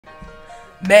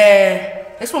Man,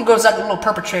 this one goes out to Lil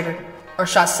Perpetrator, or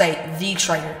should I say, the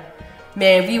traitor.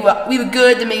 Man, we were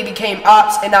good, then we became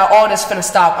ops, and now all this finna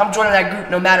stop. I'm joining that group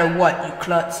no matter what, you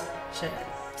klutz. Shit.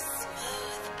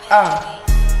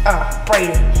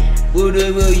 Brady. What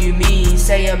the will you mean?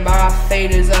 Saying my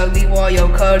fate is ugly while your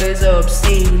cut is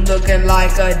obscene. Looking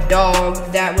like a dog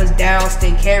that was doused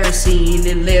in kerosene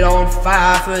and lit on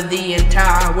fire for the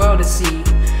entire world to see.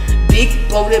 Big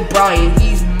bloated Brian,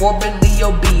 he's morbidly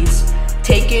obese,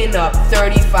 taking up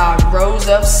 35 rows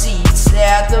of seats.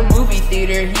 At the movie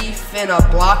theater, he finna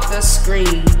block the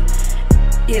screen.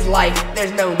 His life,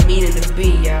 there's no meaning to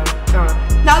be, yo.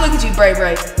 Now look at you,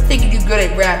 Bray. Think you do good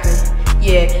at rapping.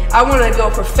 Yeah, I wanna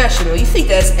go professional. You think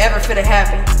that's ever finna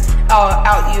happen?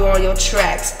 Out you on your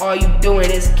tracks, all you doing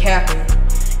is capping.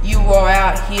 You are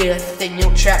out here thinking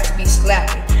your tracks be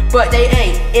slapping, but they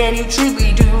ain't, and you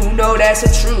truly do know that's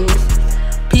the truth.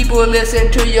 People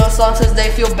listen to your songs cause they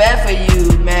feel bad for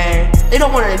you, man. They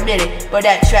don't want to admit it, but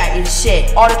that track is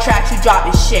shit. All the tracks you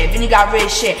drop is shit. Vinny got rid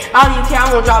of shit. I don't even care,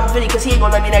 I'm gonna drop Vinny cause he ain't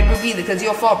gonna let me in that group either, cause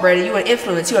your fault, Brady. You an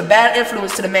influence. You a bad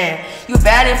influence to the man. You a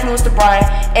bad influence to Brian,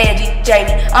 Angie,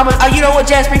 Jamie. You know what,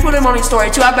 Jasper, put him on his story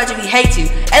too. I bet you he hates you.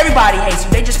 Everybody hates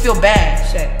you. They just feel bad.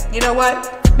 Shit. You know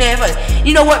what? Man,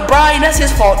 you know what, Brian, that's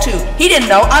his fault too. He didn't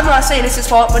know. I'm not saying it's his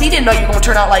fault, but he didn't know you were gonna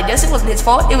turn out like this. It wasn't his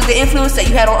fault. It was the influence that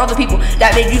you had on other people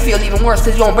that made you feel even worse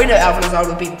because you don't bring the influence on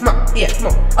other people. Come on, yeah,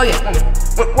 come on. Oh yeah, come on.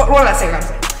 What am I saying?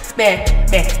 Man.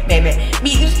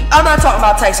 I'm not talking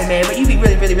about Tyson, man, but you be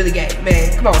really gay,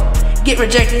 man. Come on. Get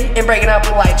rejected and breaking up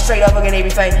with like straight up again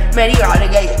everything. Man, you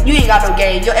ain't got no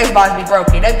game. Your Xbox be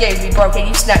broken. Them games be broken.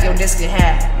 You snap your disc in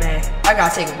half, man. I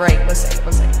gotta take a break. One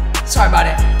second. Sorry about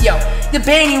that. Yo, the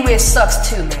band you with sucks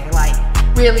too, man. Like,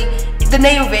 really? The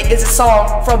name of it is a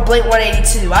song from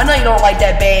Blink-182. I know you don't like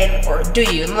that band, or do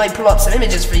you? Let me pull up some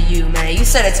images for you, man. You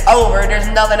said it's over. There's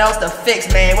nothing else to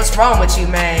fix, man. What's wrong with you,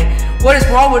 man? What is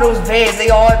wrong with those vans? They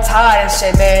all tied and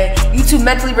shit, man. You too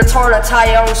mentally retarded to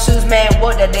tie your own shoes, man.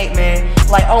 What the dick, man?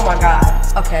 Like, oh my god.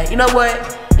 Okay, you know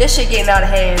what? This shit getting out of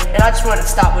hand, and I just wanted to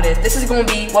stop with this. This is gonna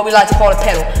be what we like to call a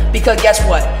pedal, because guess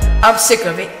what? I'm sick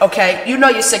of it, okay? You know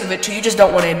you're sick of it too, you just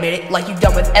don't want to admit it, like you've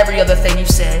done with every other thing you've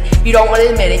said. You don't want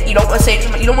to admit it, you don't want to say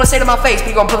it to my face,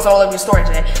 but you're gonna post it all over your story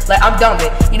today. Like, I'm done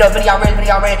with it. You know, video ran,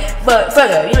 but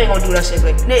fuck it, you ain't gonna do that shit,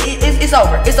 but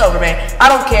it's over, man. I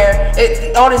don't care.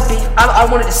 All this beef, I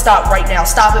wanted to stop right now.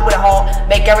 Stop it with a halt,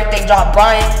 make everything drop.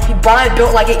 Brian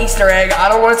built like an Easter egg. I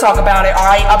don't want to talk about it,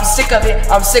 alright? I'm sick of it.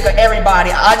 I'm sick of everybody.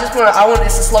 I want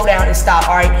this to slow down and stop,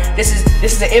 alright? This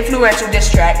is an influential diss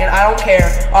track, and I don't care.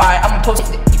 Alright, I'm gonna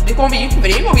post it. It's gonna be YouTube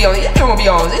video. It's gonna be on. It's gonna be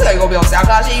on. It's gonna be on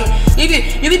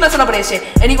SoundCloud. You be messing up on this shit,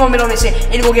 and you gonna be on this shit,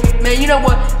 and you gonna get, man. You know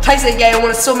what? Tyson Gang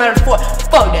wanna so matter for.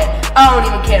 Fuck that. I don't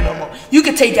even care no more. You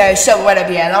can take that and shove it right up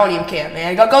your ass. I don't even care,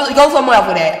 man. Go somewhere else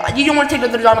with that. You don't wanna take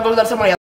the drama. Go somewhere else.